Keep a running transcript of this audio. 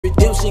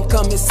Salvation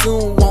coming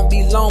soon, won't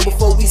be long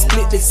before we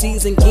split the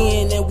seas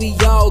again and we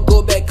all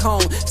go back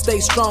home. Stay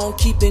strong,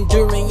 keep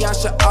enduring,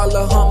 Yasha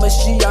Allah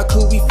HaMashiach,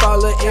 who we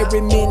follow every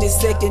minute,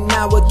 second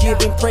hour,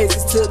 giving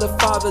praises to the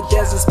Father.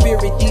 There's a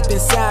spirit deep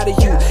inside of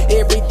you,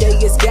 every day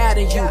it's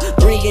guiding you,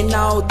 bringing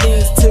all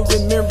things to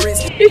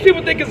remembrance. These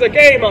people think it's a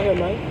game out here,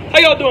 man. How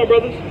y'all doing,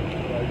 brothers?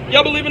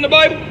 Y'all believe in the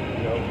Bible?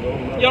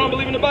 Y'all don't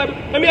believe in the Bible?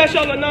 Let me ask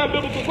y'all a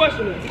non-biblical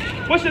question then.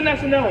 What's your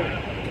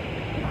nationality?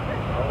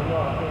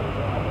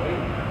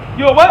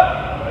 You a what?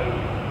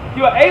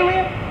 You an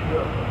alien?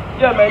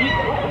 Yeah, man.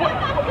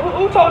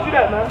 Who told you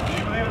that, man? Do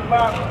you believe in the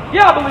Bible?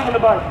 Yeah, I believe in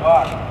the Bible.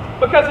 Why?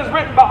 Because it's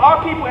written by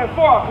our people and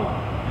for our people.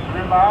 It's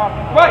written by our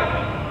people? Right.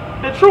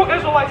 The true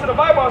Israelites of the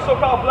Bible are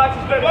so-called blacks,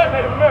 Hispanics, and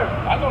Native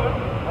Americans. I know it.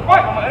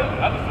 Right. I'm an alien.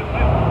 I just said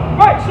alien.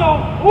 Right.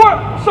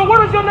 So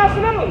what is your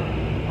nationality?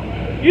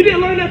 You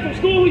didn't learn that from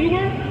school who you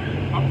were?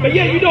 But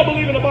yeah, you don't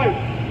believe in the Bible.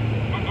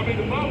 I mean,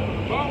 the Bible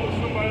is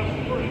somebody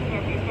else's word. It's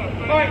not fact.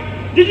 All right.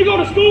 Did you go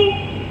to school?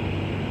 Yeah.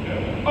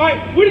 All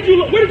right. Where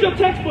did your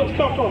textbooks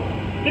come from?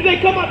 Did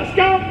they come out the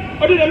sky,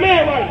 or did a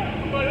man write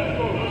it? Somebody else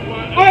wrote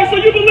it. All right. So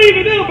you believe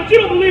in them, but you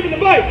don't believe in the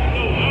Bible.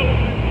 No, I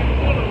don't believe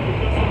in one of them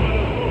because somebody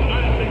else wrote it.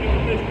 I didn't take it to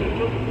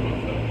interpret it for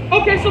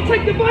myself. Okay, so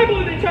take the Bible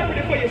and interpret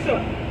it for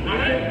yourself.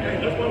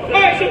 That's what I'm saying.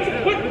 All right. So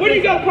what do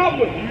you got a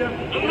problem with? You have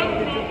to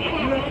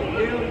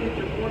get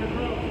your point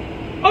across.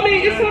 I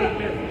mean, it's sort of,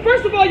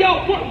 first of all,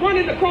 y'all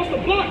running across the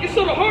block. It's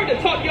sort of hard to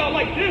talk to y'all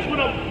like this when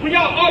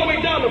y'all all the way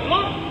down the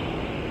block.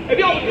 If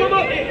y'all would come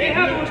up and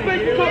have a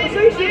respectful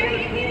conversation.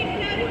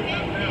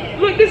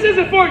 Look, this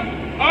isn't for you.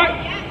 All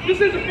right, this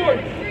isn't for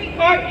you.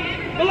 All right,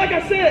 but like I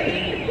said,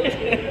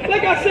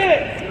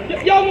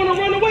 y'all want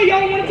to run away.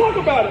 Y'all don't want to talk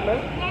about it, man.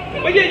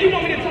 But yeah, you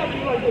want me to talk to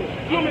you like this.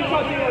 You want me to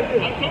talk to you like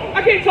this.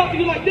 I can't talk to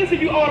you like this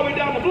if you all the way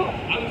down the block.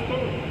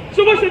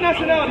 So what's your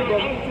nationality,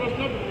 brother? I don't trust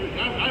nothing.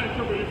 I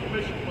interpret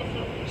information for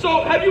myself.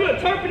 So have you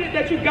interpreted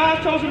that you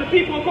God's chosen the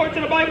people according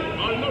to the Bible?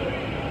 I know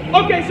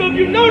that. Okay, so if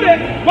you know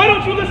that, why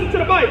don't you listen to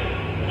the Bible?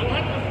 I don't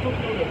have to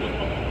listen to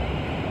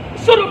that.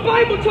 So the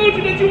Bible told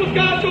you that you was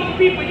God's chosen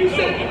people. You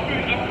said,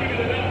 I figured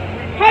it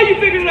out. How you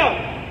figured it out?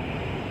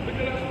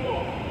 Because I'm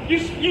smart.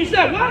 You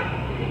said what?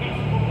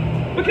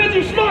 Because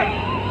you're smart.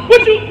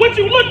 What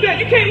you looked at?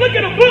 You can't look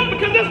at a book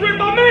because that's written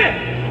by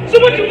man. So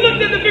what you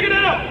looked at to figure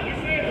that out?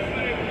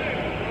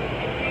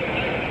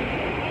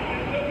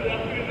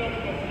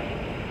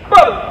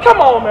 Brother, come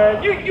on,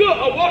 man. You're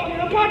a walking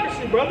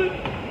hypocrisy, brother.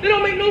 They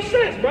don't make no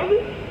sense, brother.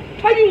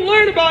 How you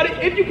learn about it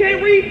if you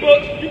can't read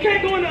books? You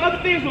can't go into other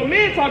things what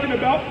men talking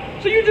about.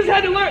 So you just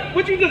had to learn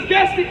what you just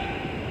guessed it.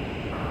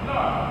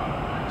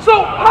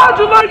 So how'd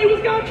you learn you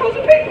was God's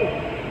chosen people?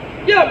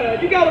 Yeah, man,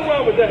 you gotta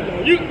run with that,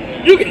 man. You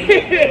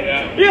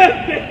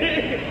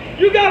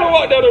gotta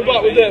walk down the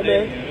block with that,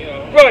 man.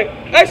 Right.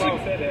 Actually,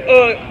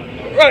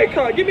 right,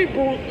 Con, give me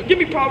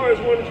Proverbs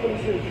 1 and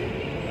 26.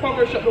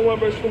 Proverbs chapter 1,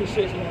 verse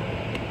 26, man.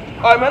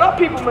 All right, man, our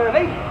people, man,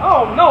 I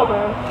don't know,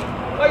 man.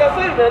 Like I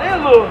said, man, they're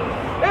a little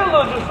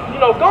just,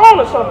 gone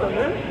or something,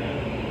 man.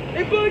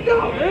 They bugged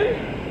out, man.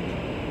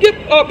 Get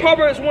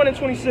Proverbs 1 and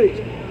 26.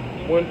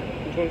 1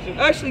 and 26?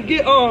 Actually,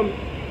 get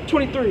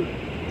 23.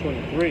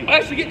 23.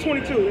 Actually, get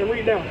 22 and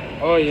read down.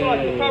 Oh, yeah. So,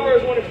 like,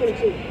 Proverbs 1 and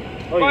 22.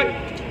 Oh, right?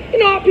 Yeah. You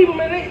know our people,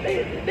 man,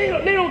 they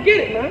don't get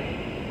it, man.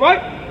 Right?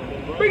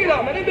 Bring it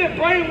out, man. They've been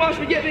brainwashed,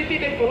 but yet they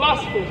think they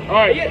philosophers. All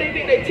right. And yet they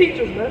think they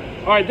teachers, man.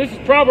 All right, this is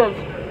Proverbs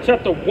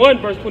chapter 1,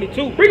 verse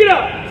 22. Bring it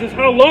out. It says,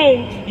 how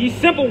long, ye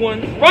simple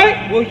ones,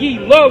 right, will ye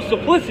love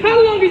simplicity? How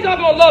long is y'all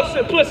gonna love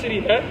simplicity,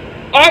 man?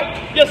 All right?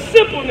 Your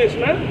simpleness,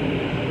 man.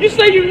 You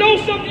say you know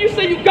something, you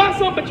say you got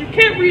something, but you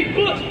can't read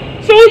books.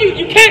 So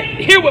you can't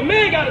hear what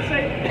man got to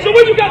say. So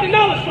where you got the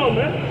knowledge from,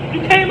 man?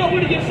 You came up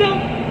with it yourself?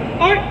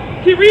 All right?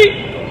 Can you read?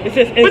 It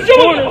says,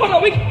 hold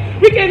on, we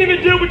can't even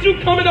deal with you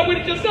coming up with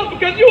it yourself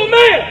because you a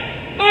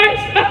man. All right?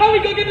 So how we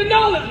gonna get the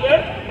knowledge,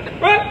 man?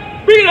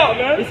 Right? Bring it out,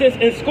 man. It says,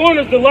 and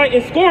scorners delight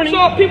in scorning. So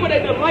our people, they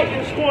delight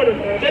in scorning,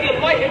 man. They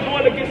delight in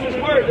going against this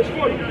word, this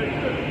scorning.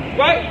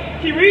 Right?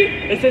 Can you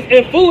read? It says,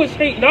 and foolish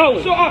hate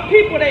knowledge. So our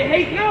people, they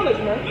hate knowledge,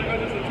 man.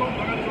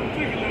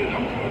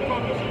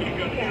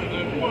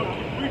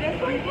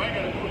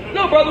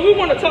 No, brother, we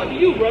want to talk to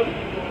you, brother. We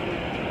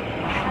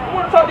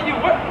want to talk to you.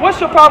 What's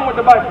your problem with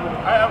the Bible?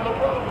 I have no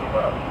problem with the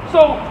Bible.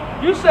 So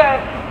you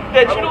said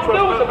that you don't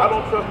know what the Bible. I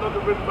don't trust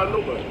nothing written by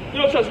nobody. You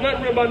don't trust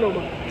nothing written by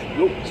nobody.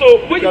 Nope. So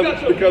where you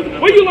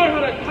learn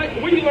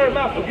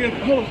math from? Again,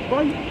 hold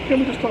on, can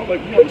we just talk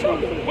like we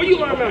where you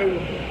learn math?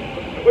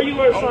 Where you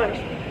learn science?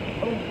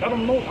 I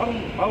don't know.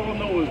 All I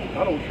know is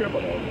I don't care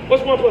about all that.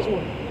 What's 1 plus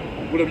 1?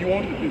 Whatever you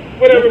want it to be.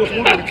 Whatever. 1 plus 1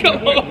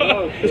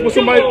 it's what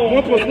somebody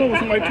 1 plus 1 when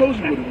somebody told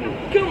you what it was.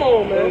 Come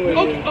on, man.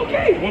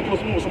 Okay. 1 plus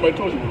 1 when somebody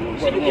told you what it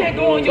was. So you can't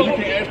go on your own. You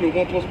can't ask me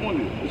what 1 plus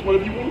 1 is. It's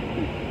whatever you want it to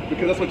be.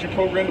 Because that's what you're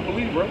programmed to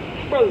believe, right?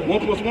 Brother. 1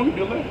 plus 1 could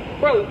be 11.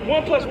 Brother,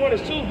 1 plus 1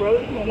 is 2,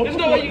 brother. No, there's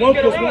no way you can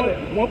get around it.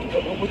 What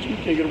you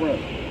can't get around?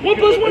 1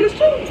 plus 1 is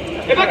 2.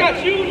 If I got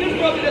you and this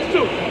brother, that's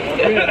 2.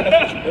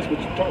 That's what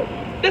you taught.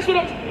 That's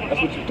what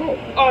you taught.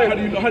 Right. How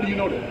do you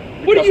know that?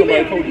 Because what do you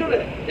mean? How do you know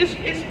that? Where's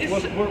the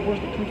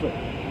proof of it?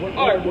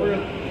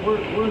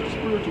 Where's the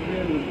spiritual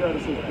man in God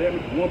that says, damn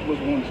it, 1 +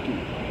 1 is 2?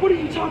 What are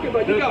you talking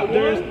about? You got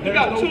 1, you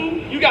got 2,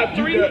 you got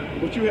 3.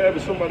 What you have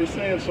is somebody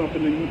saying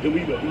something and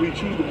we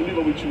choose to believe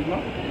or we choose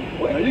not.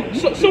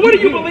 So what do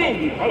you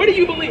believe? What do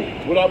you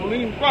believe? What I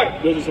believe?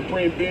 Right. There's a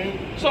supreme being.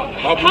 So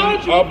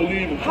I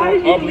believe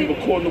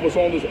according to what's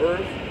on this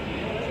earth,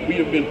 we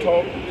have been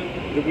taught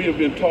that we've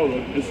been taught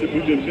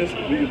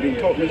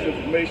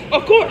misinformation.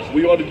 Of course.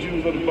 We are the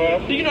Jews of the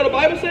Bible. Do you know the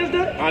Bible says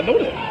that? I know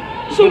that.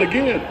 So but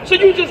again, so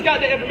you just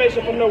got the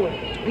information from nowhere?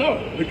 No,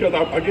 because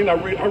I've read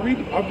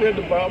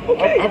the Bible.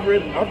 Okay. I've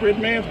read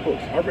man's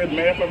books. I've read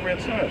math. I've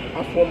read science.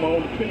 I form my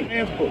own opinion.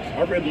 Man's books.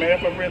 I've read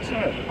math. I've read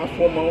science. I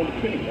form my own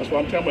opinion. That's why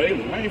I'm telling my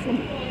aliens. I ain't from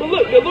it. But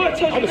look, the Lord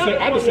tells you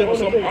I just sent from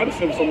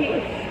some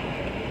earth.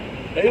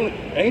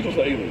 Angels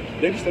are aliens.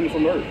 They descended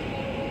from earth.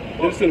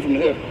 They descended from the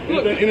heaven.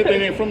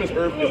 Anything ain't from this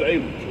earth is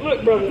aliens.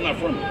 Look, brother. It's not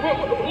from it.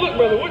 Look,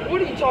 brother. What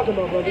are you talking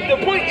about, brother?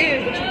 The point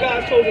is that you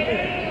guys chosen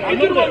people. You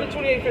do the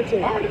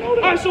 28:15. I already know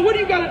that. All right. So what do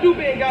you got to do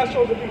being God's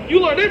chosen people? You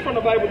learned that from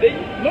the Bible, didn't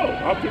you? No,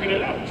 I figured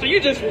it out. So you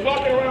just was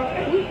walking around,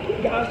 hey,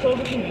 we God's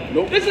chosen people.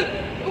 Nope. This is.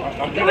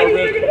 I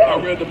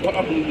read the Bible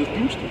and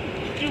deduced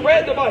it. You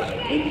read the Bible.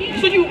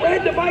 So you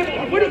read the Bible.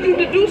 What are you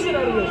deducing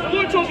out of this? The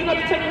Lord told you not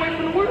to take away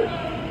from the word.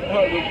 The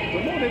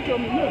Lord didn't tell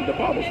me nothing. The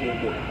Bible said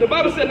that. The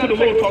Bible said not to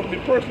the Lord take talked to me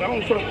personally. I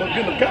don't trust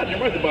getting the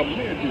goddamn right. The Bible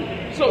man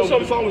did. So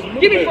it's always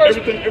give me first.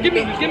 everything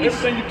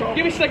you talk.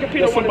 Give me 2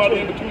 Peter 1:20. Somebody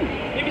in between.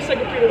 Give me 2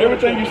 Peter 1:20.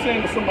 Everything you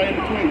saying to somebody in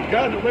between.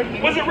 God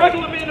directly. Was it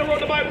regular men that wrote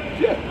the Bible?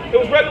 Yeah. It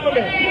was regular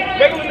men.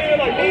 Regular men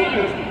like me.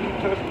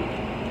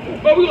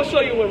 But we're gonna show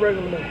you what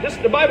regular men.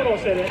 The Bible don't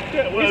say that.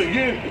 Yeah, well,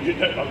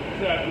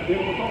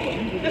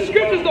 the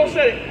scriptures don't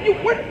say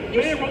that.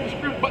 Man wrote the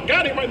script, but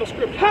God ain't write no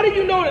script. How do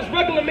you know it's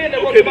regular men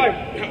that wrote the Bible?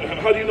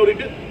 How do you know they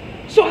didn't?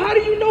 So how do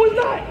you know it's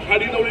not? How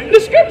do you know they didn't?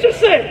 The scriptures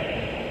say.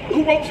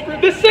 Who wrote the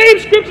script? The same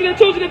scripture that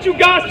told you that you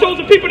God's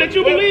chosen people that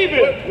you believe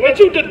in, that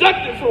you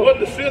deducted from. What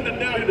descendant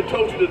down here that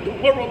told you to do?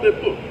 What wrote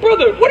that book?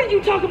 Brother, what are you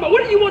talking about?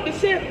 What do you want to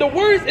say? The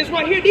words is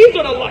right here. These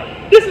are the light.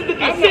 This is the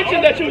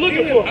deception that you're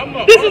looking for.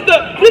 This is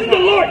the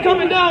Lord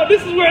coming down.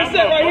 This is where it's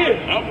at right here.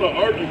 I'm not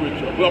arguing with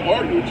you. Well, I'm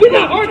arguing with you. We're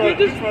not arguing.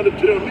 You're trying to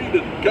tell me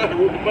that God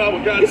wrote the Bible.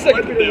 God didn't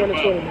write the damn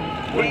Bible.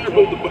 Man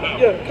wrote the Bible.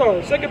 Yeah, come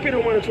on. 2 Peter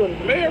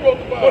 1:20. Man wrote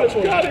the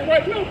Bible. God didn't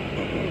write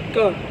nothing.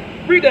 Come on.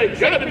 Read that.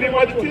 God didn't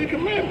write the 10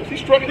 Commandments. He's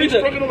struggling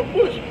on the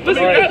bush.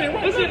 Listen,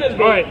 listen to this,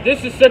 bro. All right,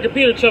 this is 2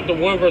 Peter chapter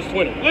 1, verse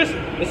 20. Listen.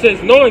 It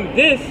says, knowing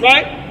this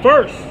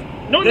first.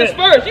 Knowing this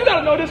first. You got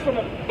to know this from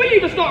the... Before you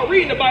even start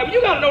reading the Bible, you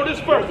got to know this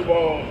first. First of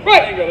all,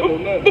 right. I ain't got to know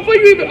nothing. Before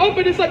you even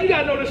open this up, you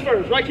got to know this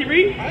first. Right, keep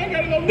reading? I ain't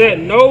got to know that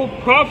no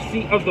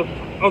prophecy of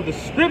the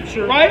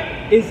scripture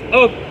is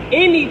of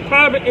any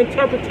private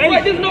interpretation.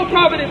 Right, there's no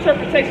private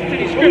interpretation to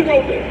these scriptures. Who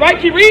wrote that? Right,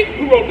 keep reading?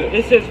 Who wrote that?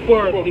 It says,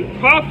 for the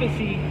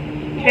prophecy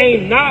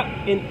came not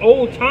in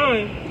old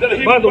time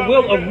by the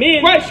will of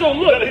men. Right, so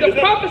look, the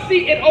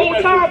prophecy in old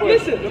time,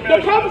 listen, the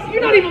prophecy,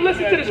 you're not even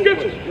listening to the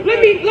scriptures.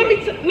 Let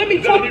me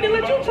talk and then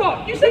let you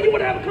talk. You said you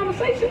want to have a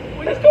conversation.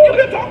 Let's do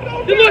it.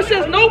 The Lord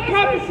says no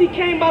prophecy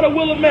came by the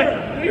will of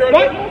man.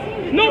 Right?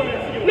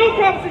 No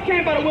prophecy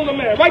came by the will of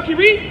man. Right, can you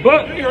read?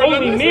 But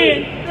holy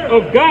men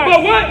of God.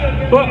 But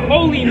what? But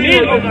holy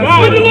men of God.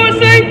 What did the Lord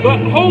say? But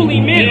holy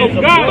men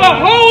of God. But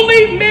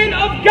holy men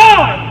of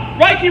God.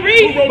 Right, can you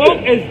read?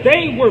 Spoke as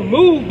they were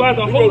moved by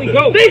the Holy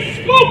Ghost. They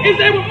spoke as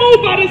they were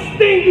moved by this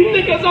thing you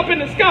think is up in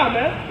the sky,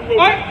 man.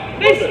 Right?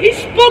 He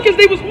spoke as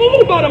they was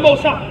moved by the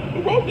Most High.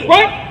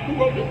 Right?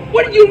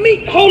 What do you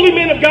mean, holy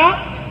men of God?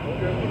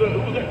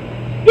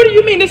 What do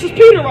you mean? This is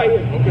Peter right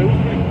here.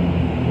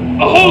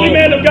 A holy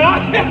man of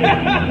God.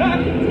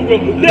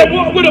 That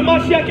walked with a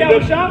Mashiach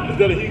Yahushua. Is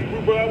that a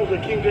Hebrew Bible? Is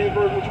that King James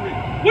Version? What you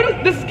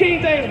read? This is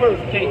King James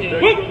Version. King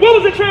James. What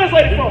was it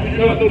translated from? You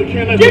not know the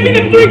King Give me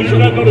the three. You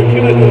not know the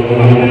King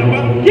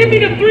Bible? Give me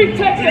the three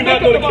texts that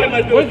make up the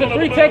Bible. What's the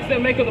three texts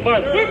that make up the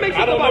Bible? What makes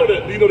I up the don't know Bible?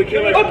 that. Do you know the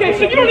King James? Okay,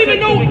 so you don't even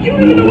know what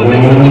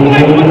makes up the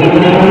Bible. What does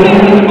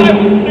the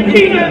Bible? The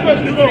King James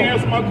Version. You can't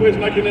answer my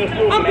question. I can answer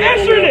yours. I'm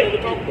answering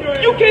it.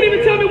 You can't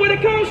even tell me where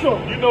it comes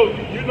from. You know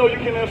you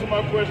can answer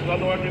my questions. I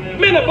know I can answer.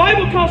 Man, the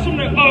Bible comes from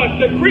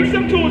the Greek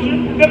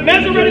Septuagint, the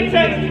Masoretic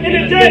text, and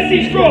the Dead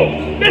Sea Scrolls.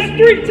 There's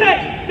three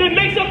texts that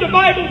makes up the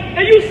Bible,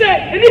 and you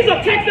said, and these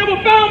are texts that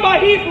were found by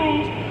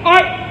Hebrews,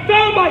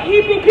 found by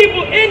Hebrew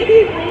people in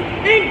Hebrew,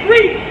 in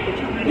Greek.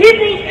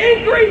 Hebrews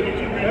in Greek.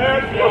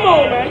 Come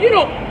on, man.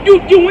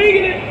 You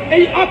winging it,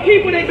 and our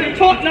people, they've been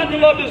taught not to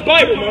love this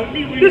Bible, man. Our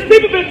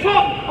people been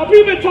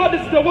taught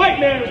this is the white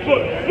man's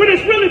book, when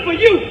it's really for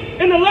you.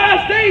 In the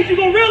last days, you're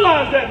going to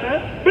realize that,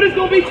 man. But it's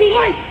going to be too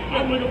late.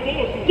 I'm looking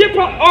forward to it.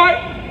 All right.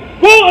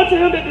 Woe unto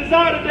him that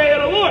desire the day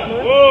of the Lord,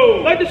 man.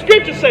 Whoa. Like the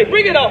scriptures say.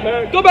 Bring it out,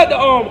 man. Go back to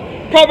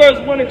Proverbs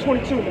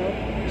 1:22,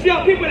 man. See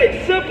how people,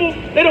 they simple,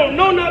 they don't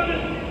know nothing.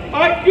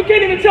 All right, you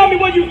can't even tell me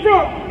where you're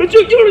from, but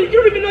you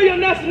don't even know your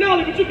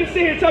nationality, but you can sit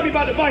here and tell me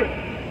about the Bible.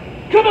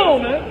 Come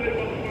on,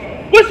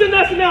 man. What's your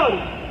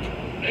nationality?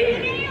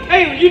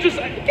 Alien. You just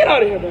get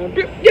out of here, man.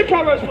 Get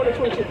Proverbs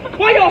 1:22.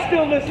 Why y'all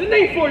still listening? It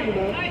ain't for you,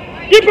 man.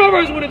 Get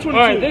Proverbs 1 and 22.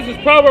 All right, this is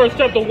Proverbs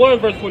chapter 1,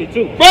 verse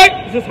 22.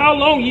 Right? It says, how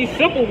long, ye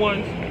simple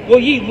ones, will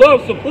ye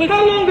love simplicity?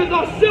 How long is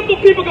our simple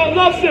people gonna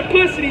love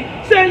simplicity?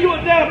 Saying you a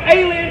damn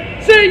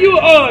alien, saying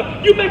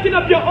you making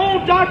up your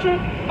own doctrine.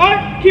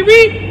 Alright, can you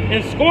read?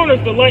 And scorners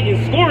delight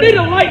in scorning. They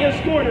delight in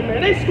scorning,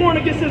 man. They scorn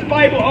against this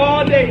Bible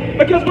all day.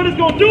 Because what it's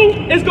gonna do,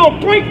 it's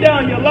gonna break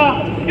down your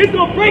lives. It's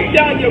gonna break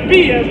down your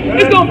BS.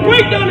 It's gonna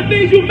break down the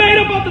things you made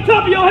up off the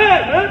top of your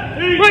head,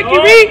 man. Right, can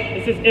you read?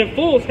 It says, and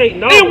fools hate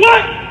knowledge. And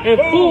what? And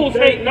fools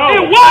hate knowledge.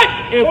 And what?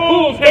 And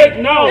fools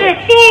hate knowledge. And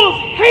fools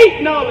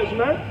hate knowledge,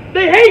 man.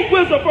 They hate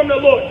wisdom from the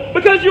Lord.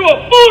 Because you're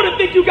a fool to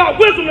think you got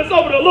wisdom that's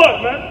over the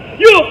Lord, man.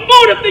 You're a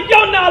fool to think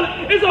your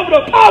knowledge is over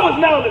the power's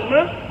knowledge,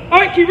 man.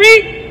 Alright, can you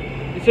read?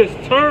 It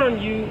says,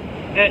 turn you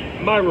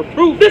at my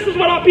reproof. This is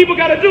what our people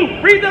got to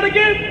do. Read that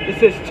again. It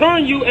says,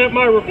 turn you at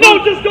my reproof.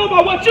 No, just go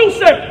by what you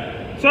say.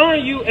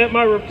 Turn you at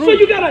my reproof. So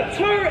you got to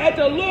turn at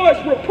the Lord's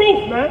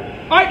reproof,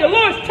 man. All right, the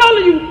Lord's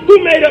telling you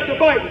who made up the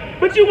Bible.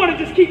 But you want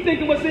to just keep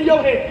thinking what's in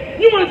your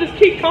head. You want to just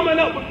keep coming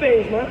up with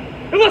things,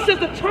 man. The Lord says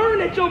to turn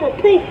at your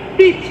reproof,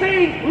 be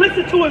changed,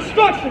 listen to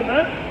instruction,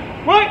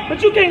 man. Right?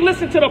 But you can't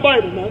listen to the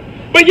Bible,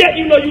 man. But yet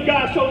you know you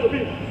God's chosen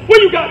people.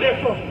 Where you got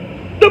that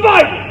from? The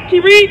Bible. Can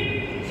you read?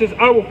 It says,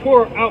 I will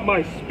pour out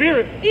my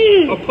spirit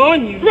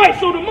upon you. Right,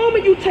 so the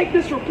moment you take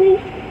this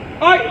reproof,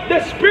 all right,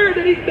 that spirit,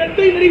 that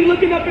thing that he's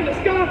looking up in the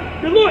sky,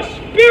 the Lord's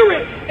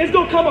spirit is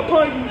going to come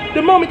upon you.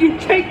 The moment you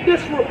take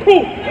this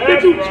reproof,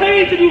 that you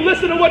change and you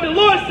listen to what the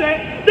Lord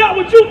said, not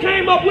what you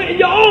came up with in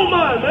your own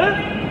mind,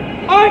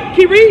 man. All right,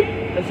 can you read?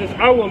 It says,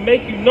 I will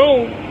make you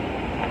known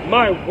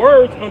my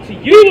words unto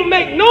you. You will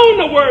make known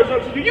the words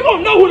unto you. You're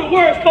going to know who the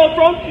words come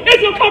from.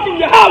 It's going to come from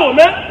Yahweh,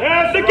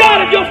 man. The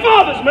God of your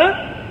fathers,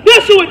 man.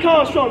 That's who it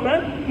comes from,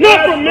 man.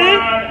 Not from men.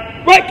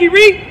 Right, can you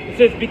read? It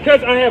says,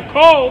 because I have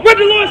called. What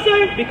did the Lord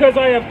say? Because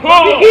I have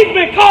called. He's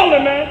been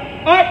calling,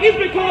 man. All right, he's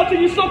been calling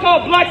to you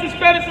so-called blacks,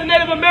 Hispanics, and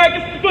Native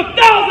Americans for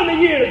thousands of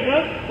years,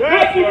 man.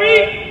 Right, can you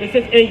read? It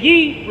says, and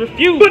ye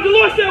refuse. But the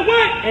Lord said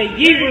what? And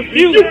ye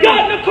refuse. You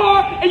got in the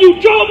car and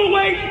you drove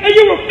away and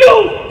you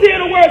refused to hear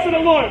the words of the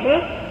Lord,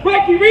 man.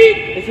 Right, can you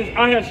read? It says,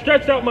 I have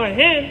stretched out my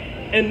hand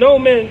and no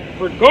man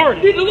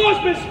regarded. The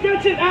Lord's been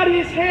stretching out of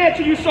his hand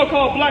to you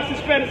so-called blacks,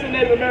 Hispanics, and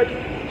Native Americans.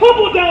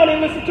 Humble down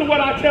and listen to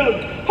what I tell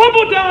you.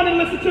 Humble down and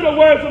listen to the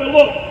words of the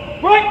Lord.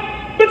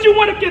 Right? But you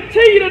want to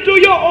continue to do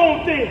your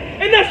own thing.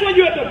 And that's why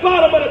you're at the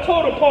bottom of the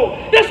totem pole.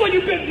 That's why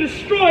you've been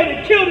destroyed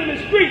and killed in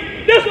the streets.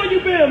 That's why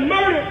you've been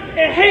murdered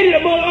and hated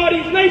among all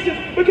these nations,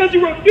 because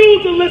you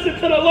refuse to listen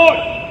to the Lord.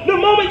 The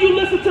moment you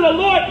listen to the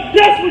Lord,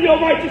 that's when your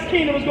righteous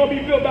kingdom is going to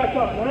be built back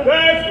up. Right?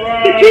 That's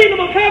right. The kingdom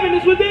of heaven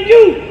is within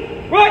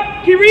you.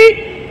 Right? Can you read?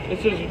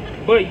 It says,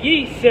 but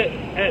ye set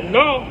at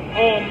naught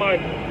all my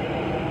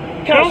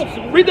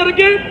counsel. Read that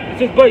again. It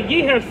says, but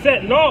ye have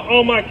set naught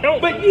all my counsel.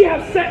 But ye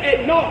have set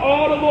at naught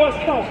all the Lord's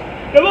counsel.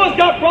 The Lord's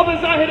got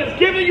brothers out here that's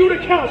giving you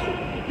the counsel,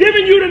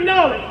 giving you the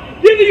knowledge,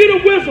 giving you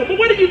the wisdom. But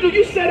what do?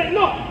 You set at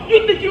naught.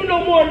 You think you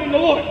know more than the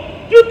Lord.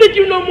 You think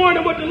you know more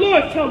than what the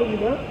Lord's telling you,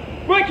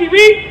 man. Right? Can you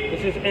read?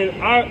 It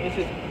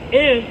says,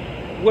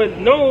 and with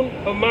none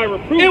of my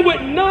reproof. And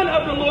with none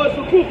of the Lord's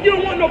reproof. You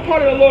don't want no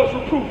part of the Lord's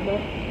reproof,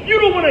 man. You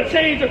don't want to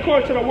change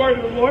according to the word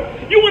of the Lord.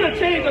 You want to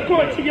change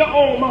according to your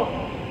own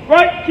mouth.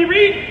 Right? Can you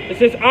read? It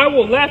says, I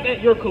will laugh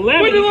at your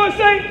calamity. What did the Lord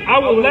say? I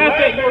will laugh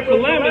at your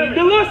calamity.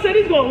 The Lord said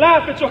he's going to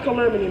laugh at your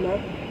calamity,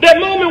 man. That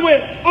moment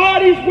when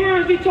all these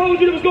words he told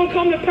you that was going to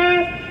come to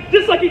pass,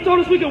 just like he told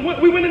us we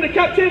went into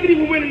captivity,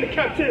 we went into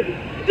captivity.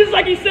 Just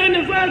like he said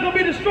this land is going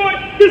to be destroyed,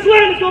 this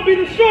land is going to be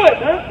destroyed,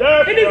 man.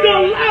 And he's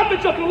going to laugh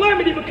at your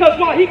calamity because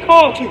why? He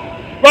called you.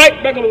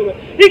 Right? Back a little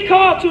bit. He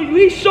called to you.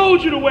 He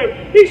showed you the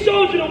way. He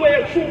showed you the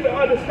way of truth and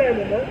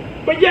understanding,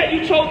 man. But yet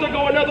you chose to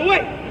go another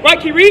way. Right?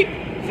 Can you read?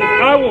 It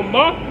says, I will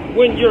mock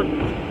when your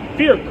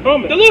fear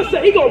cometh. The Lord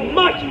said he going to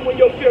mock you when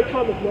your fear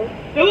cometh,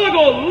 man. The Lord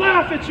going to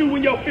laugh at you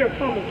when your fear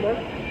cometh,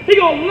 man. He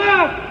going to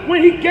laugh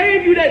when he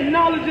gave you that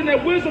knowledge and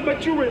that wisdom,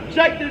 but you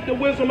rejected the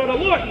wisdom of the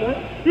Lord,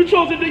 man. You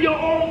chose to do your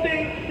own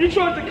thing. You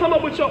chose to come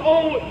up with your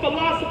own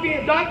philosophy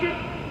and doctrine.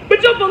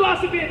 But your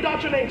philosophy and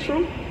doctrine ain't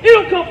true. It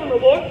don't come from the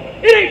Lord.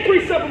 It ain't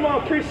precept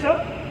upon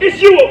precept.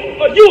 It's you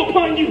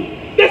upon you.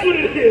 That's what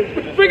it is.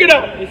 Figure it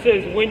out. It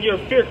says, when your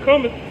fear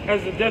cometh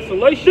as a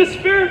desolation. This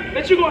fear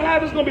that you're going to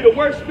have is going to be the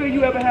worst fear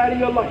you ever had in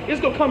your life. It's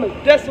going to come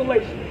as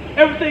desolation.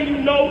 Everything you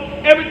know,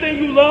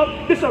 everything you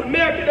love, this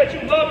America that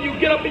you love, you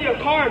get up in your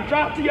car and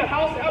drive to your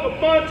house and have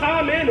a fun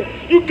time in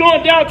it. You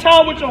going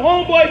downtown with your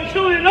homeboys,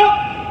 chilling it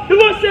up. The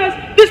Lord says,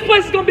 this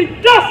place is going to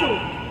be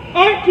desolate.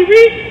 All right, can you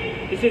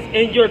read? It says,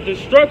 and your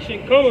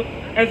destruction cometh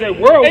as a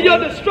whirlwind. And your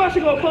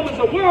destruction going to come as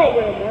a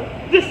whirlwind,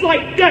 man. Just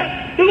like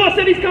that. The Lord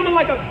said he's coming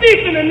like a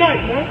thief in the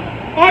night,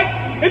 man. All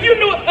right? If you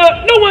know,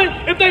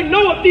 if they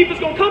know a thief is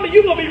going to come in,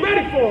 you're going to be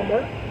ready for him,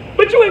 man.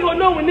 But you ain't going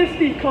to know when this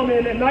thief come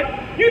in at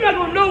night. You're not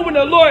going to know when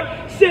the Lord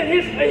sent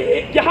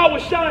his Yahweh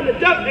shine the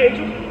death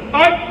angel.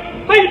 All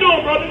right? How you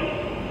doing,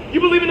 brother?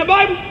 You believe in the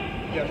Bible?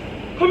 Yes.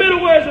 Come in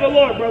the words of the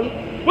Lord, brother.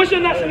 What's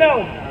your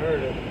nationality? I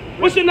heard it.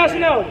 What's your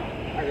nationality?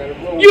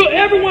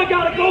 Everyone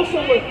gotta go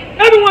somewhere.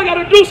 Everyone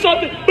gotta do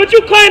something. But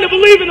you claim to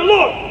believe in the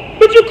Lord.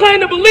 But you claim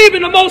to believe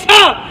in the Most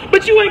High.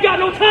 But you ain't got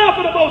no time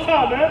for the Most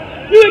High,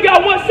 man. You ain't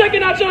got 1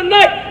 second out your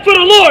night for the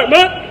Lord,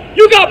 man.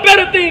 You got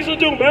better things to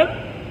do, man.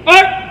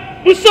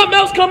 Alright? When something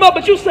else come up,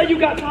 but you say you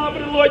got time for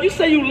the Lord. You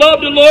say you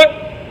love the Lord.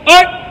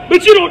 Alright?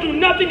 But you don't do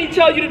nothing He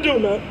tell you to do,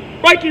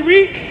 man. Right, you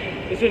read?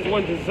 It says,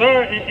 when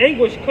desire and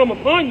anguish come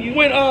upon you.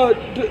 When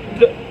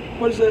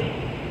what is it?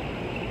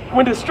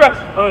 When distress.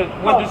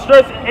 When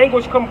distress and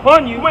anguish come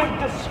upon you. When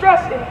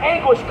distress and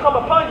anguish come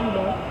upon you,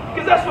 man.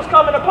 Because that's what's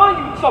coming upon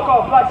you,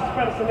 so-called blacks,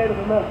 Hispanics, and Native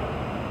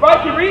Americans.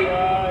 Right, you read?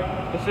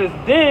 It says,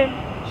 then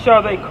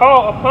shall they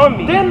call upon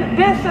me. Then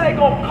shall they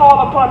gonna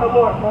call upon the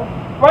Lord, man.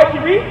 Right, you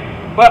read?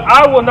 But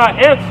I will not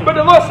answer. But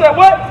the Lord said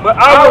what? But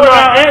I will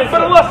not answer. But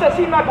the Lord says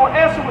He's not gonna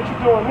answer what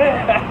you're doing,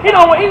 man. He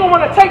don't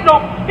want to take no.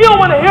 He don't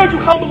want to hear you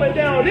humbling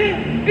down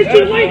then. It's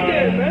too late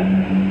then,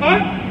 man.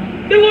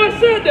 Alright? The Lord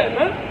said that,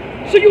 man.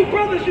 So you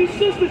brothers, you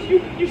sisters,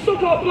 you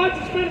so-called blacks,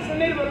 Hispanics, and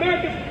Native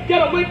Americans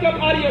gotta wake up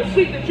out of your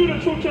sleep that you're the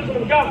true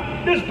children of God.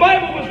 This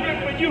Bible was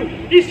written for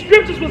you. These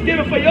scriptures was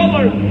given for your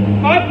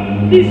learning.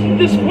 Right?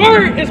 This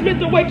word is meant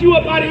to wake you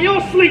up out of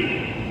your sleep.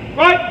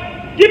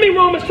 Right? Give me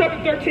Romans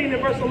chapter 13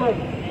 and verse 11.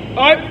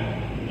 Alright?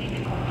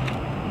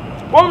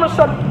 Romans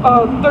chapter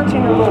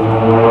 13 and 11.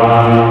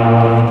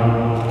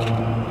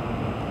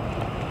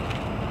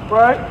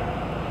 Right?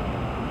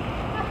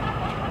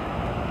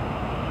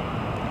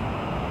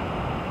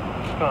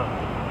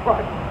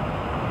 Right.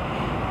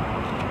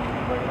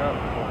 Bring it up.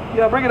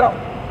 Yeah, bring it up.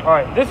 All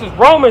right, this is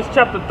Romans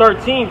chapter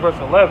 13, verse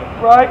 11.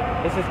 Right.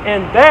 It says,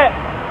 and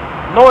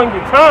that, knowing the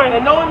time.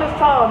 And knowing this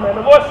time, man,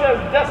 the Lord says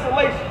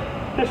desolation,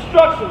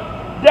 destruction,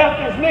 death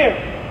is near.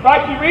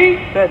 Right, you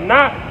read? That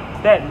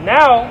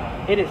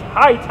now it is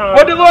high time.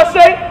 What did the Lord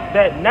say?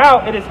 That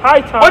now it is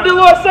high time. What did the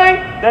Lord say?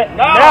 That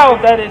now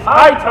that is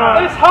high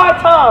time. It's high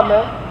time,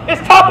 man.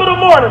 It's top of the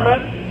morning,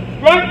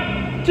 man. Right?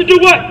 To do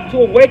what? To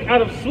awake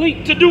out of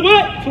sleep. To do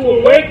what? To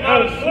awake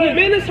out of sleep.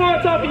 Man, it's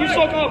hard time for you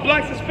so-called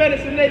blacks,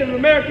 Hispanics, and Native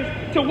Americans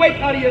to wake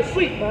out of your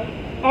sleep, man.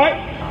 Alright?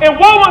 And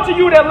woe unto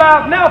you that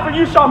laugh now, for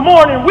you shall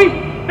mourn and weep.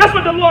 That's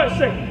what the Lord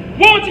said.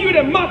 Woe unto you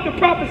that mock the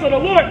prophets of the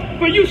Lord,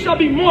 for you shall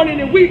be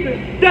mourning and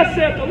weeping. Thus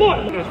saith the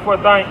Lord. For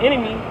thine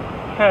enemy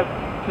hath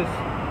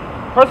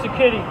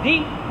persecuted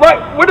thee.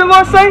 Right. What did the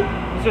Lord say?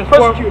 It says,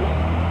 persecuted.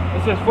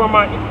 It says,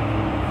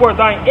 for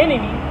thine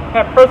enemy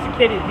have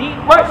persecuted thee.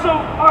 Right, so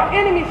our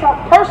enemies have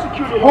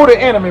persecuted us. Who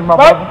the enemy, my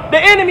brother? The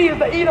enemy is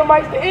the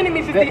Edomites, the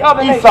enemies is the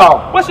other nation.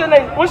 Esau. What's your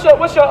name? What's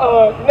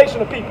your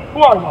nation of people?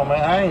 Who are you? Come on, man,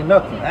 I ain't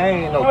nothing. I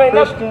ain't no You ain't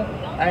Christian. nothing.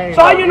 I ain't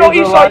So how no you know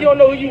Esau, Israelite. you don't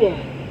know who you are?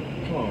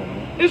 Come on,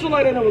 man.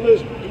 Israelite ain't a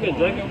religion. You been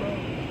drinking, bro?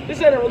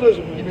 This ain't a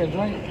religion, You man. been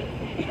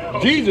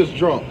drinking? Jesus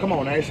drunk. Come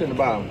on, now, it's in the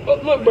Bible.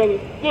 Look, brother.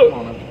 Look. Come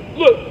on, now.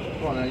 Look.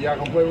 Come on, now, y'all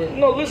gonna play with me?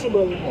 No, listen,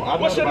 brother. Come on, I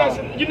know What's the your Bible.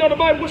 nationality? You know the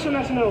Bible? What's your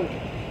nationality?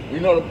 You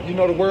know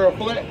the world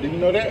flat? Did you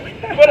know that?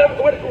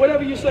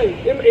 Whatever you say.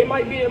 It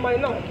might be, it might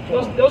not.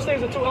 Those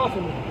things are too high for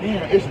me.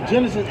 Damn, it's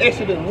Genesis,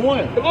 Exodus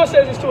 1. The Lord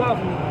says it's too high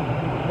for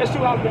me. It's too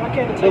high for me. I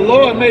can't The tell you.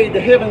 Lord made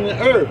the heaven and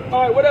earth.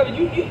 All right, whatever.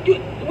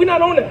 We're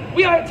not on that.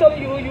 We are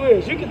telling you who you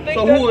is. You can think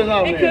So that who is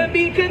our it man? could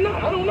be, it could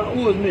not. I don't know.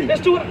 Who is me?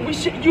 That's too.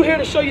 You here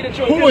to show you that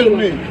you're an Who is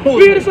Israelite. me? Who is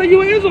We here me? to say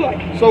you're an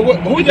Israelite. So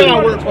who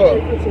y'all work for?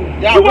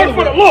 Y'all You work really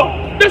for the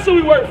Lord. That's who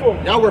we work for.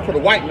 Y'all work for the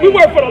white man. We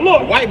work for the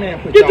Lord. The white man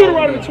put Get y'all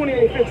Deuteronomy on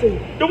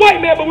 28:15. The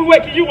white man, but we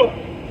waking you up.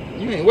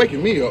 You ain't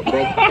waking me up, bro.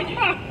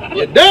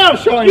 You damn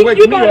sure ain't You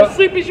waking me about as up.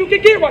 sleepy as you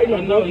can get right now.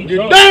 know, You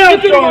drunk. damn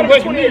Get sure ain't Deuteronomy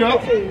waking me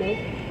up. 28:15, man.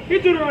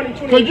 Get Deuteronomy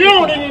 28:15. Cause you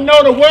don't even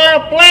know the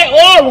world flat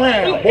or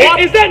round, boy.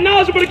 Is that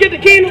knowledgeable to get the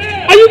kingdom?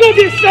 Are you gonna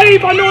get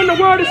saved by knowing the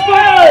world is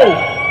flat?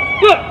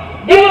 Look,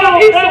 he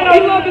loved Esau. He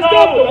loved his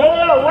double.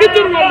 Get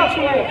Deuteronomy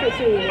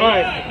 28:15. All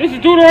right, this is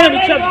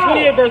Deuteronomy chapter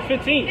 28, verse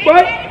 15.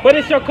 Right? But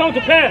it shall come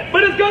to pass,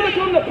 But it's gonna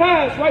come to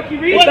pass, right? You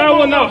read if thou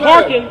wilt not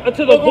hearken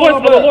unto the voice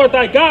of the Lord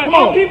thy God,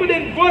 All people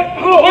didn't hearken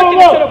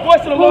hold to the voice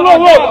of the Lord.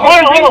 Hold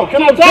on.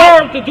 Can I to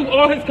talk? observe to do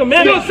all his You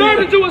commandments. observe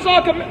to do his all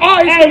his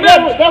Hey,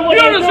 commandments. that's what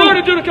You don't they observe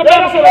do. to do the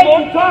commandments of the That's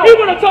Lord. what they do. He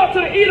want to talk to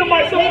the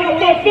Edomites up on the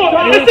front floor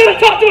instead of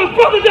talk to his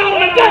brother down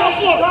on the down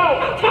floor.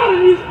 I'm tired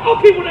of these all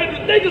people.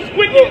 They just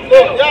wicked as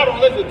hell. Y'all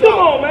don't listen to Come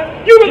talk. on, man.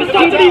 You really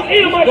talk to these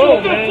Edomites go,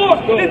 on the fifth man. floor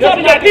Just go. and talk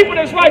to your people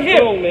that's right here.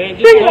 go, man.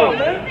 Just Bring it go. on,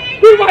 man.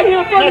 We right here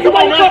in front of you. Come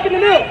Why on, you man. talking to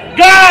them?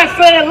 God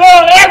said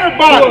love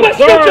everybody. What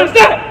scripture is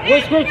that?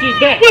 What scripture is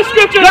that? What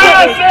scripture is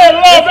God that? said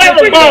love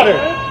everybody.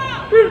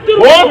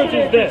 What?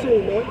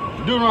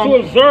 To Deuteronomy.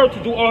 observe to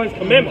do all his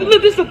commandments.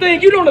 Look, this is the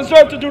thing. You don't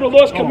deserve to do the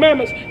Lord's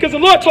commandments because the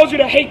Lord told you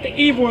to hate the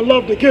evil and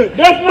love the good.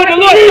 That's But the not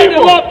Lord said to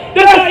evil. love.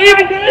 That's not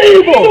evil.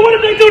 evil. So what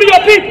did they do to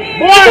your people?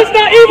 Boy, Is this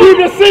not evil? you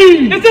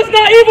deceived. Is this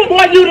not evil?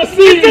 Boy, you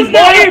deceived. Is this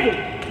not boy. evil?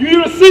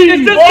 You deceived.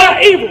 Is this boy.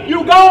 not evil? You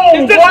gone,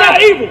 Is this boy.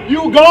 not evil?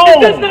 You gone. Is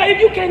this not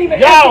evil? You can't even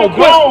Y'all answer the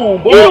question. gone,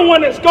 boy. You the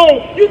one that's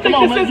gone. You think Come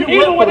on, this man. isn't You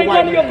evil work what for they the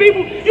done to white your man.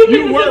 people? You think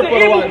You this work isn't for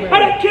the evil? white man. How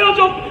they killed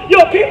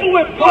your people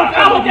with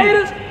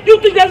alligators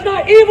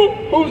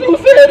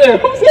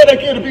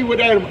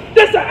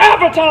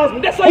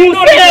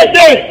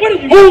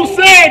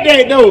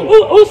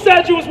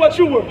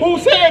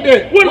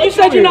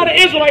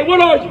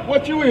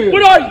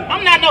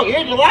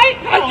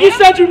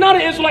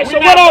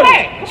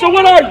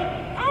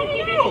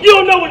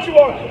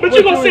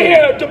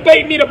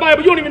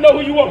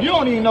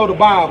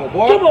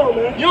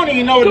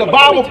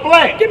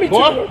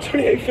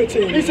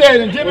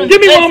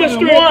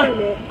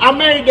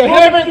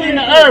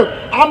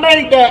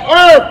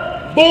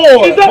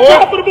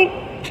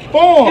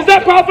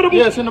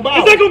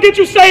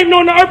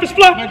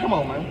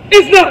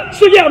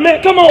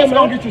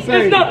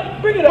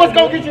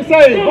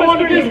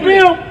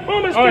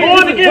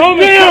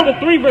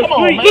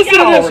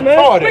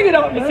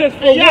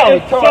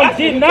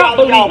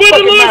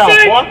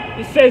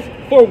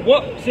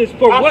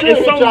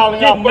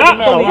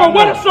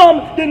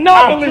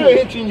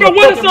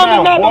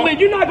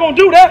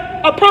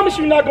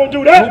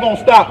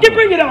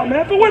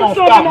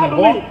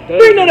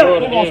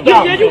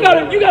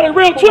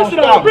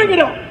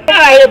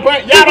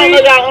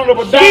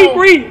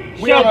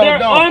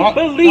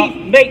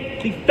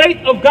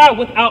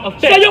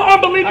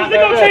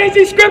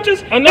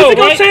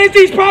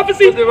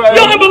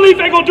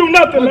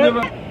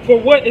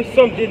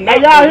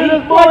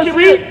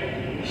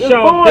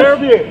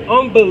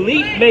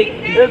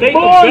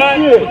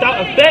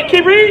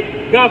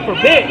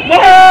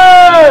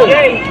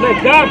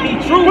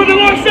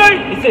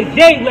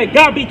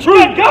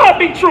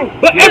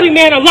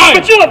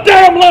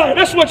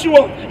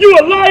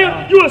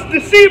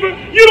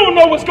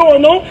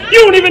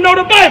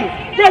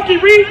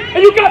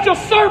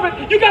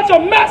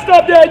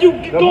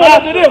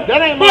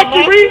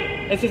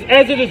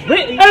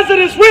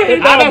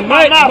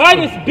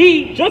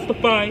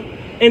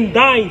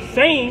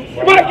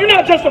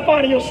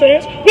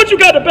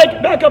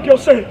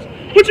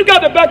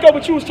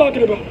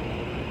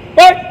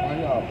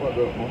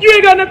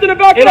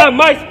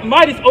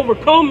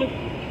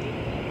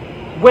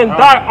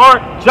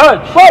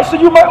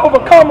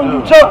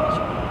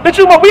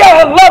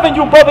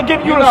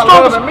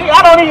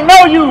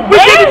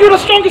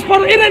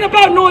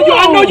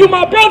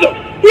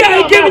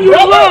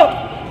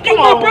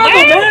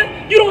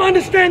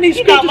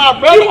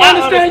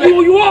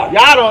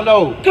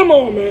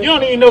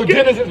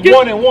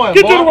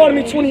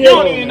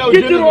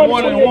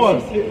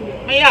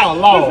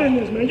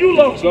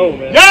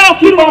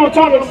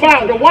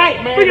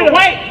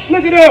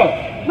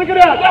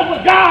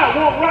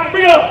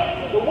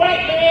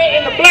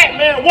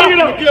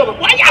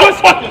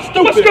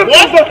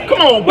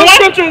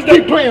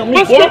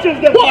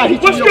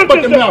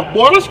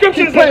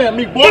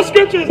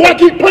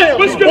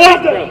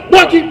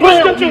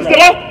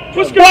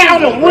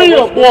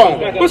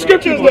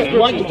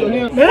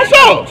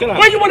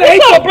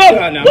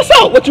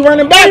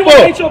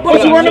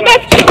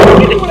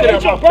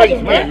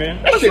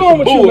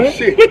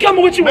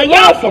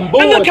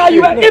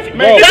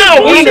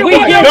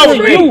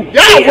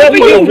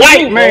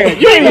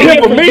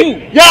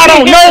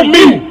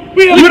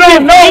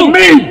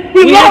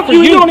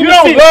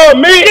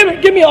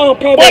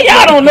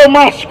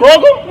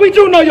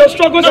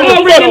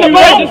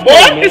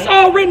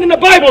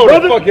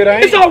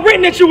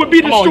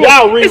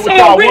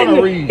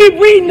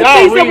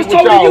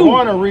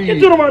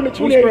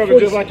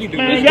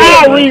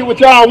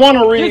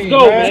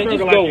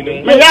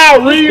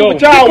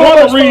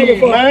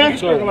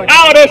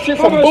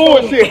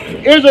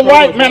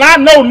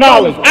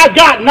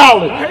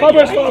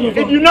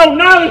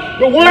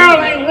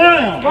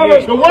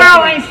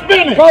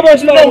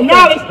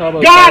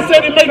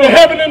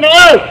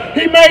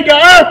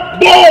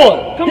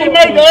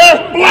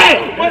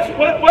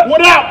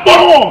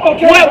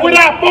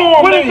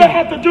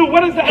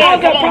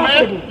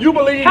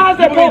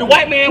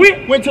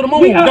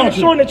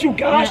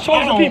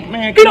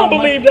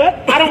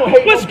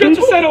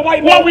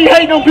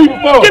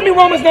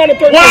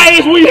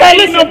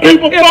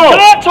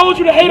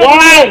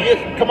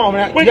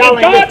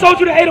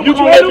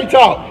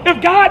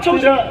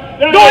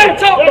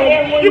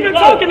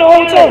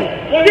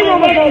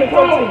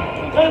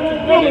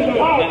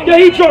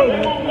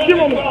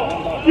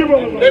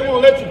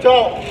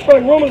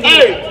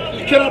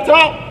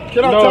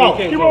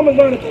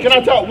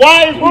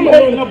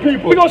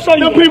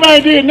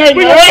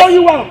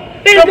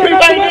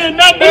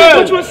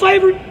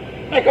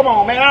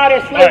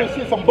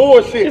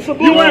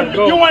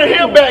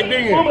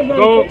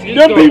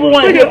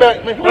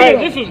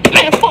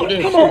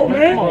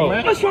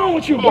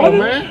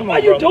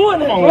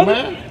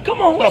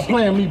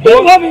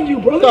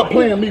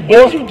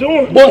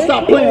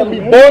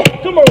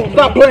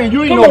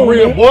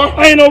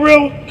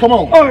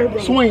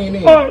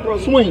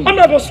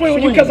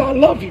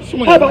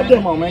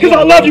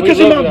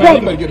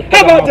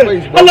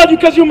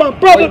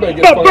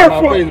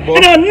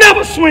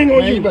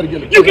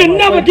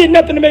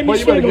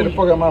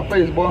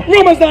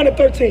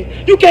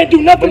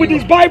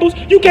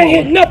can't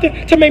hit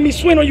nothing to make me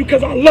swing on you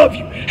because I love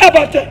you. How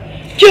about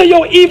that? kill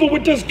your evil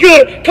with this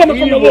good coming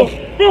from the Lord.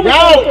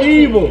 Y'all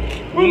evil.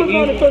 Romans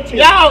 9 and 13.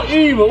 Y'all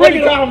evil. What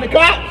you calling the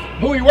cops?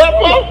 Who he work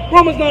for?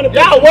 Romans 9 and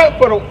 13. Y'all work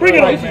for the. Bring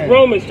it on. This is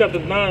Romans chapter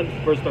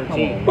 9, verse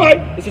 13. Right.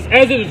 It says,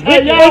 as it is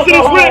written, As it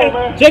is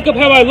written, Jacob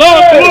have I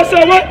loved. the Lord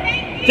said what?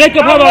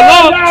 Jacob have I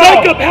loved.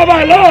 Jacob have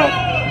I loved.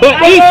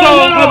 But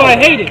Esau have I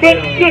hated. But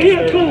no,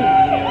 here, cool.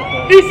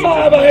 Esau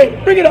have I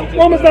hated. Bring it up.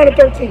 Romans 9 and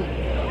 13.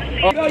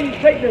 All you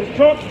take this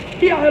drunk.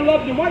 He out here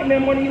loving the white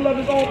man more than he loves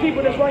his own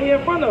people that's right here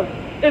in front of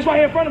him. It's right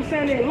here in front of him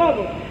saying they love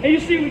him. And you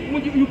see,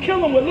 when you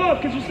kill him with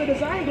love, because you said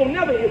this, I ain't gonna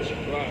never hit you.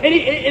 Right.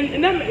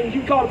 And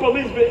you call the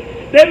police, but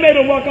that made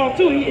him walk off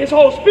too. His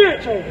whole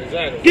spirit changed.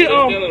 Exactly. Get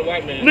the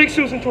white man. Luke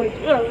 6 and 20.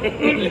 Yeah,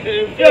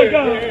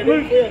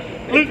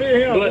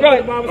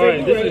 Right.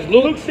 Right. This is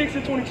Luke 6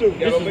 and 22.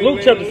 This is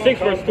Luke chapter 6,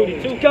 verse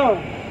 22. God.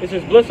 It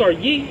says, blessed are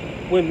ye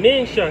when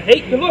men shall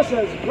hate The you. Lord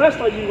says, blessed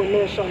are you when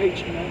men shall hate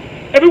you, man.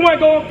 If we weren't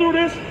going through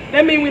this,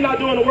 that means we're not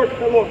doing the work of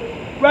the Lord.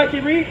 Right, can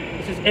you read?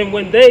 It says, and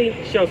when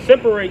they shall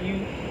separate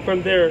you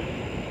from their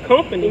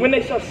company. When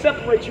they shall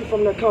separate you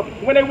from their company.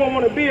 When they won't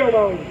want to be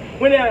around you.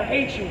 When they'll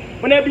hate you.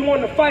 When they'll be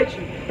wanting to fight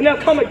you. When they'll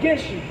come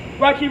against you.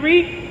 Right, can you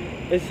read?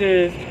 It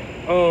says,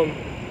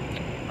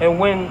 and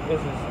when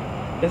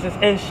it says,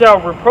 and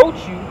shall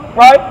reproach you,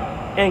 Right?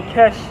 and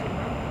cast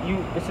you.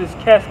 It says,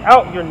 cast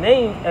out your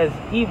name as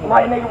evil.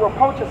 Right, and they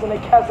reproach us and they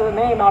cast their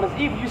name out as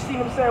evil. You see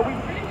them saying,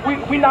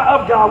 we not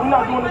of God. We're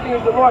not doing the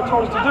things the Lord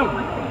told us to do.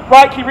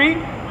 Right, can you read?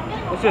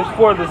 It says,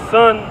 for the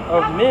Son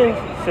of Men's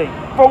sake.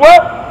 For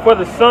what? For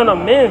the Son of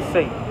Man's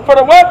sake. For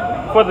the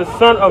what? For the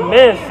Son of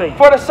Man's sake.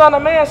 For the Son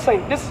of Man's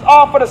sake. This is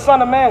all for the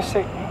Son of Man's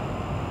sake.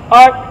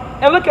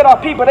 Alright? And look at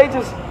our people. They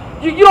just,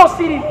 you don't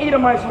see these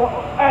Edomites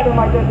acting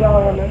like that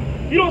down here,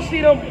 man. You don't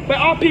see them, but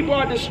our people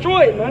are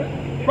destroyed,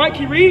 man. Right?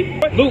 Can you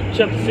read? Luke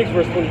chapter 6,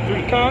 verse 23.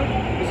 It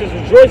says,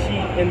 rejoice ye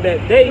in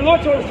that day. The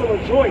Lord told us to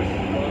rejoice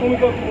when we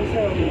go through this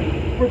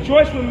hell.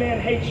 Rejoice when men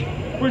hate you.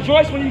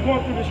 Rejoice when you're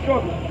going through the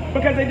struggle.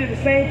 Because they did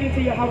the same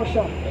thing to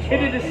Yahushua. They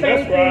did the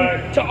same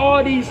thing to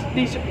all these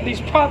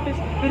prophets.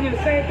 They did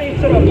the same thing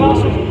to the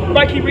apostles.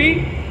 Right, can you read?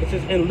 It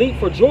says, and leap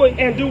for joy.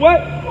 And do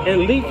what?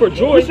 And leap for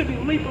joy. We should be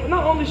leaping.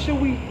 Not only should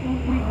we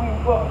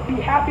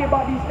be happy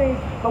about these things,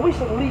 but we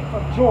should leap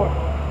for joy.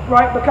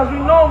 Right? Because we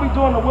know we're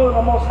doing the will of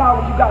the Most High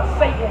when you got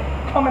Satan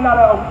coming out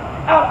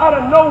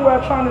of nowhere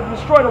trying to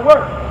destroy the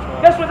work.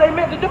 That's what they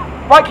meant to do.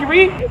 Right, can you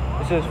read?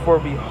 It says, for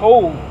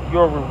behold,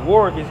 your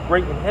reward is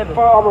great in heaven.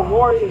 For our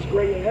reward is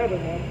great in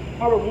heaven, man.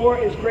 Our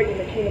reward is great in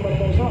the kingdom of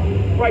the Most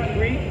High. Right, can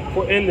you read?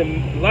 For in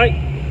the light,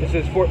 it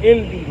says, for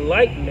in the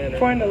like manner.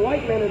 For in the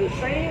like manner, the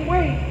same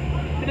way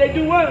did they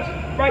do us.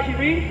 Right, can you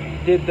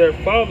read? Did their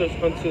fathers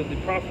unto the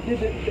prophets.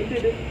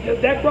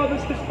 Did their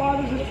brothers, his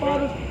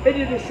fathers, they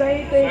did the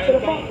same thing to the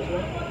prophets,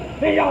 man.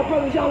 Man, y'all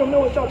brothers, y'all don't know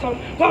what y'all talking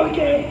about. Why we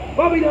can't?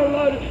 Why we don't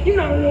love it? You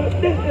know,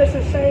 that's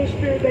the same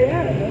spirit they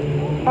had,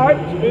 man. All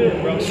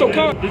right? So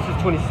come. This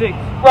is 26.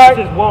 Right.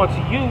 It says, woe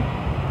unto you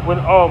when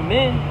all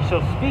men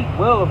shall speak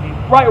well of you.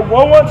 Right,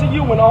 woe unto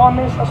you when all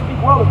men shall speak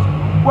well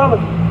of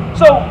you.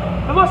 So,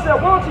 the Lord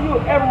said, woe unto you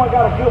if everyone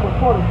got a good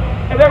report of you.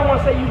 If everyone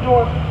say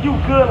you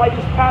good like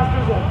these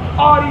pastors and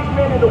all these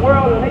men in the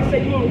world, and they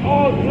say you're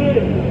all good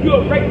and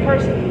you're a great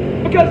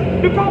person. Because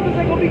the prophets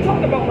ain't going to be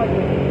talked about like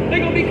that. They're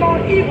going to be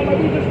called evil like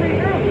we just read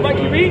earlier. Right,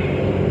 can you read?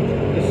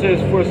 It says,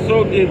 for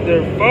so did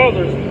their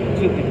fathers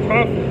to the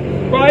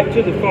prophets. Right?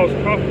 To the false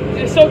prophets.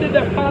 And so did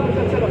their fathers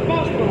unto the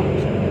false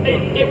prophets.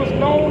 It was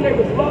known, they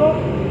was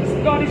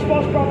loved. All these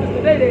false prophets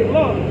today, they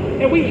love.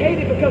 And we hate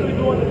it because we're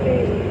doing the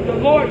things the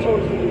Lord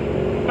told us to do.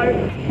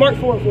 Right? Mark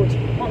 4 and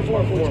 14. Mark 4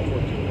 and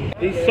 14.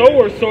 The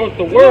sower soweth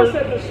the The word. Lord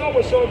said the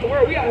sower soweth the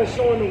word. We out here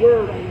sowing the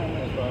word right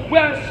now. We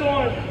out here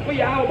sowing what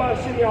Yahweh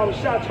the city of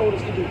Shah told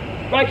us to do.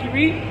 Right, can you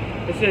read?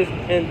 It says,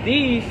 and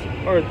these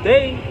are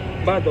they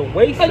by the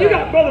wayside. So you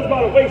got brothers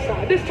by the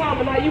wayside. This time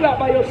of night, you out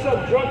by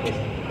yourself drunk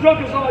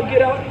as all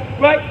get out.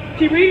 Right?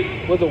 Can you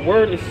read? Where the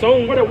word is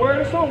sown. Where the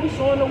word is sown. We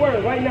sowing the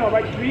word right now.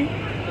 Right, can you read?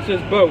 It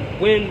says, but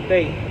when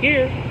they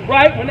hear.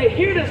 Right? When they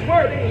hear this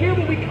word, they hear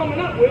what we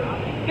coming up with.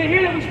 They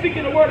hear that we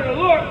speaking the word of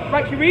the Lord.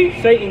 Right, can you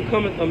read? Satan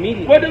cometh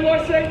immediately. What did the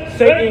Lord say?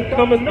 Satan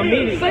cometh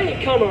immediately.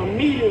 Satan come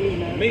immediately,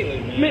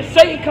 man.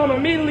 Satan come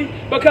immediately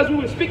because we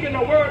were speaking the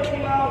word too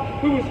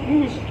loud. We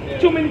was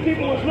too many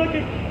people was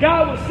looking.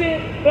 God was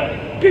saying,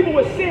 people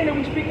were saying that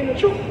we speaking the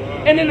truth.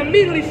 And then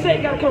immediately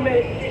Satan got to come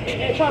in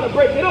and try to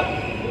break it up.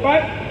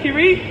 Right? Can you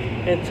read?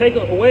 And take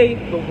away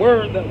the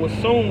word that was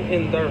sown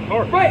in their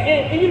heart. Right,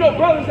 and you know,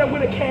 brothers that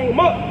would have came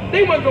up,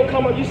 they weren't gonna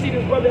come up. You see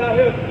this brother out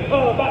here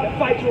about to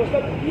fight you and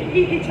stuff.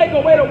 He take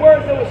away the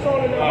words that were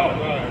sown in their heart.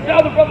 The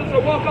other brothers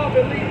will walk off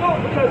and leave off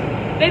because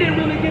they didn't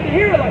really get to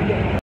hear it like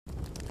that.